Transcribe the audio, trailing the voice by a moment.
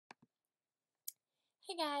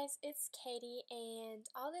Hey guys, it's Katie, and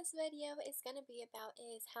all this video is going to be about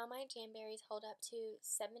is how my Jamberries hold up to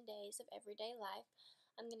 7 days of everyday life.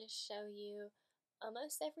 I'm going to show you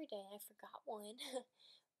almost every day. I forgot one,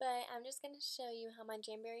 but I'm just going to show you how my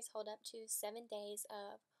Jamberries hold up to 7 days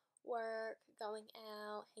of work, going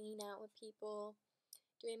out, hanging out with people,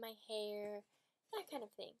 doing my hair, that kind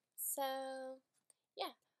of thing. So,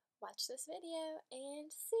 yeah, watch this video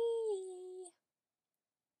and see!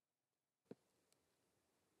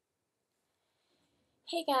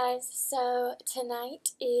 Hey guys, so tonight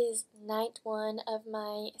is night 1 of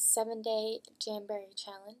my 7-day Jamberry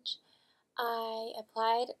challenge. I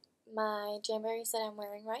applied my Jamberries that I'm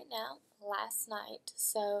wearing right now last night,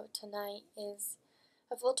 so tonight is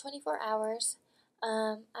a full 24 hours.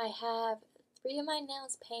 I have 3 of my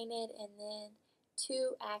nails painted and then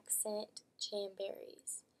 2 accent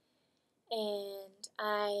Jamberries. And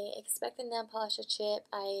I expect the nail polish to chip.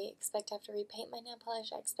 I expect to have to repaint my nail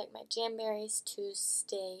polish. I expect my Jamberries to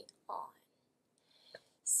stay on.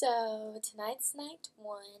 So tonight's night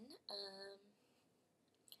 1.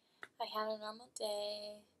 I had a normal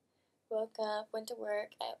day. Woke up, went to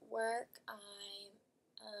work. At work, I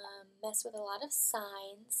messed with a lot of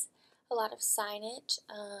signs, a lot of signage,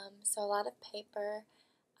 so a lot of paper.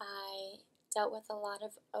 I dealt with a lot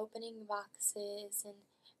of opening boxes and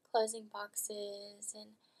closing boxes and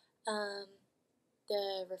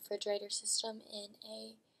the refrigerator system in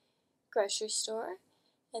a grocery store.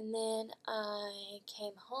 And then I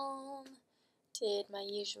came home, did my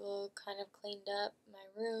usual, kind of cleaned up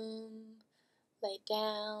my room, laid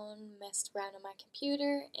down, messed around on my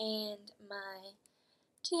computer, and my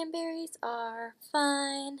Jamberries are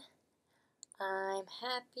fine. I'm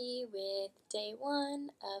happy with day 1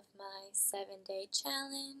 of my 7-day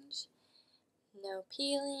challenge. No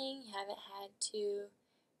peeling, haven't had to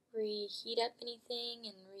reheat up anything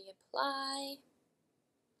and reapply.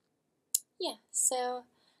 Yeah, so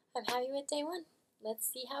I'm happy with day 1. Let's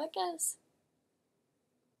see how it goes.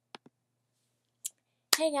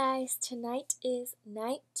 Hey guys, tonight is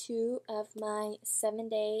night 2 of my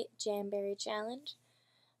 7-day Jamberry challenge.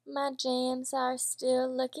 My jams are still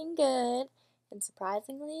looking good, and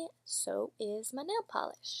surprisingly, so is my nail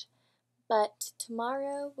polish. But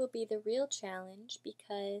tomorrow will be the real challenge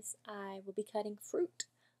because I will be cutting fruit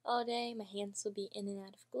all day. My hands will be in and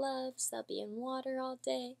out of gloves. I'll be in water all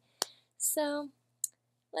day. So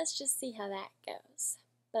let's just see how that goes.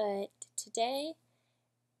 But today,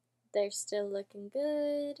 they're still looking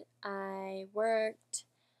good. I worked,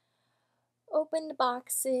 opened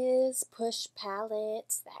boxes, pushed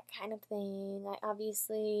pallets, that kind of thing. I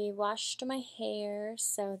obviously washed my hair,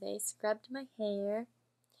 so they scrubbed my hair.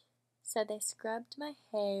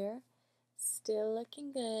 Still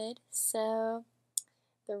looking good. So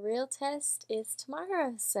the real test is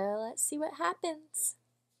tomorrow, so let's see what happens.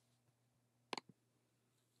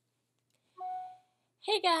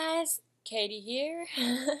 Hey guys, Katie here.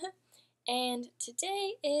 And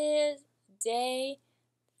today is day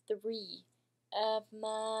 3 of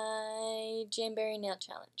my Jamberry nail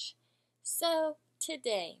challenge. So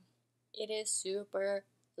today, it is super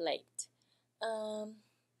late.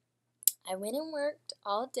 I went and worked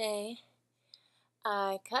all day.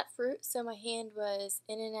 I cut fruit, so my hand was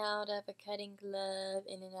in and out of a cutting glove,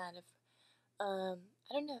 in and out of,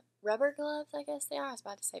 I don't know, rubber gloves, I guess they are. I was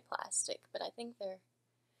about to say plastic, but I think they're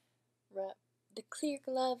the clear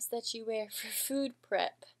gloves that you wear for food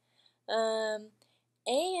prep. And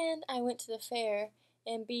I went to the fair,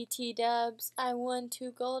 and BT Dubs, I won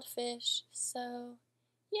 2 goldfish, so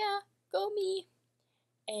yeah, go me.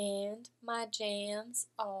 And my jams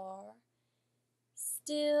are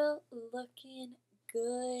still looking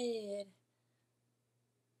good.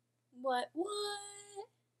 What?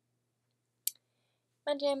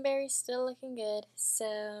 My Jamberry's still looking good,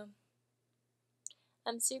 so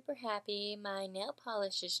I'm super happy. My nail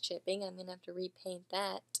polish is chipping. I'm going to have to repaint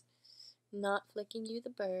that. Not flicking you the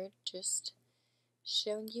bird, just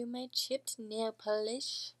showing you my chipped nail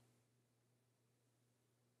polish.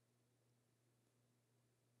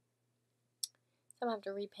 I'm going to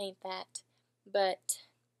have to repaint that, but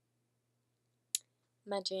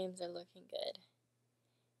my jams are looking good.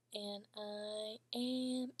 And I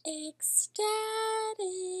am ecstatic.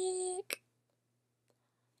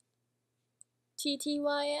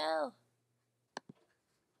 TTYL.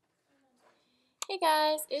 Hey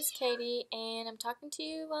guys, it's Katie, and I'm talking to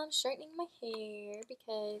you while I'm straightening my hair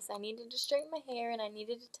because I needed to straighten my hair, and I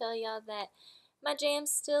needed to tell y'all that my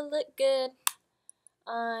jams still look good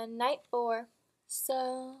on night 4.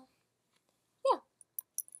 So, yeah,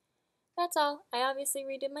 that's all. I obviously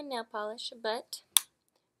redid my nail polish, but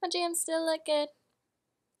my jams still look good.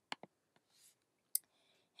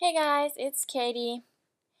 Hey guys, it's Katie,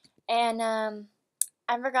 and I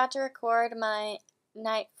forgot to record my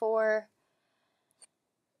night 5.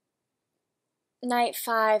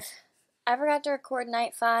 I forgot to record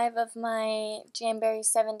night 5 of my Jamberry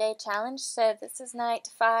 7-day challenge, so this is night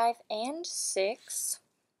 5 and 6.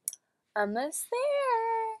 Almost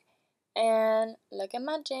there, and look at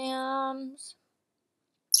my jams,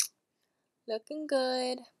 looking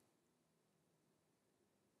good.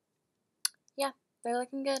 Yeah, they're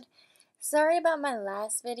looking good. Sorry about my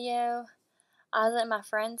last video. I was at my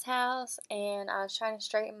friend's house and I was trying to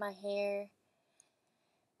straighten my hair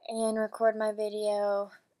and record my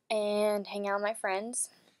video and hang out with my friends.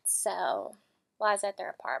 So, well, I was at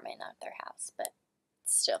their apartment, not their house, but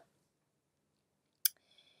still.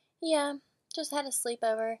 Yeah, just had a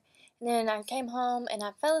sleepover. And then I came home and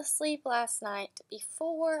I fell asleep last night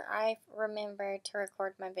before I remembered to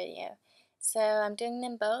record my video. So I'm doing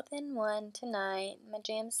them both in one tonight. My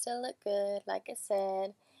jams still look good, like I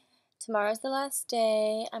said. Tomorrow's the last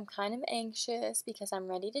day. I'm kind of anxious because I'm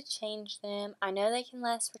ready to change them. I know they can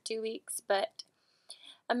last for 2 weeks, but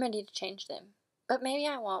I'm ready to change them. But maybe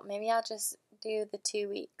I won't. Maybe I'll just do the 2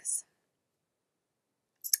 weeks.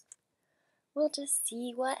 We'll just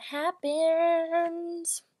see what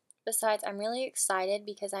happens. Besides, I'm really excited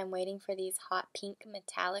because I'm waiting for these hot pink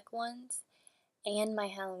metallic ones and my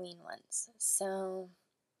Halloween ones. So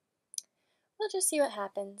we'll just see what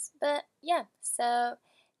happens. But yeah, so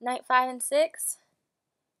night 5 and 6,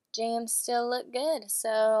 jams still look good.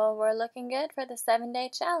 So we're looking good for the 7-day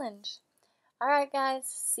challenge. Alright guys,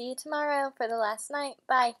 see you tomorrow for the last night.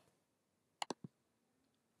 Bye.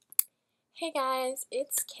 Hey guys,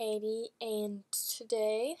 it's Katie, and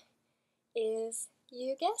today is,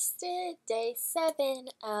 you guessed it, day 7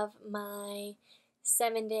 of my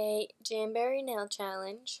 7-day Jamberry nail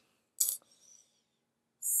challenge.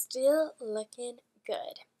 Still looking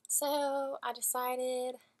good. So I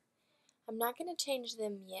decided I'm not going to change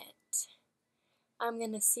them yet. I'm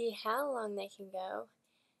going to see how long they can go,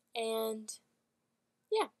 and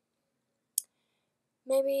yeah.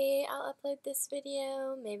 Maybe I'll upload this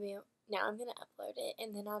video, now I'm going to upload it,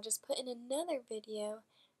 and then I'll just put in another video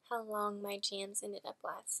how long my jams ended up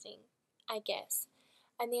lasting, I guess.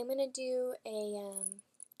 I think I'm going to do a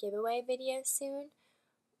giveaway video soon.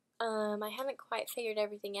 I haven't quite figured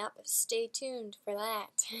everything out, but stay tuned for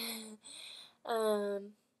that.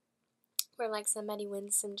 Where like somebody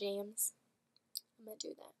wins some jams. I'm going to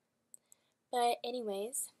do that. But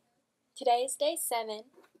anyways, today's day 7.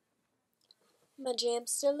 My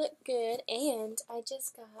jams still look good, and I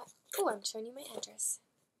just got, I'm showing you my address.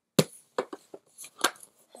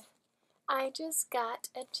 I just got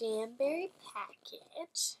a Jamberry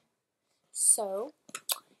package. So,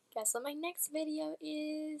 guess what my next video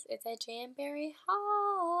is? It's a Jamberry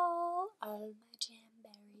haul of my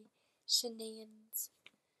Jamberry shenanigans.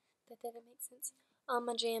 That doesn't make sense. On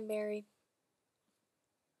my Jamberry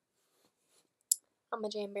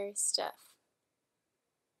stuff.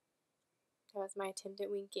 That was my attempt at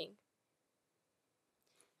winking.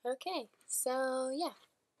 Okay, so yeah.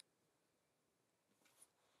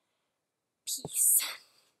 Peace.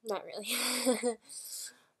 Not really.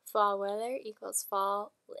 Fall weather equals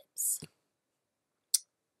fall lips.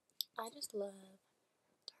 I just love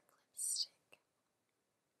dark lipstick.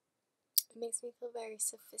 It makes me feel very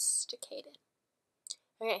sophisticated.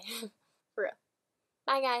 Okay, for real.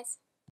 Bye guys.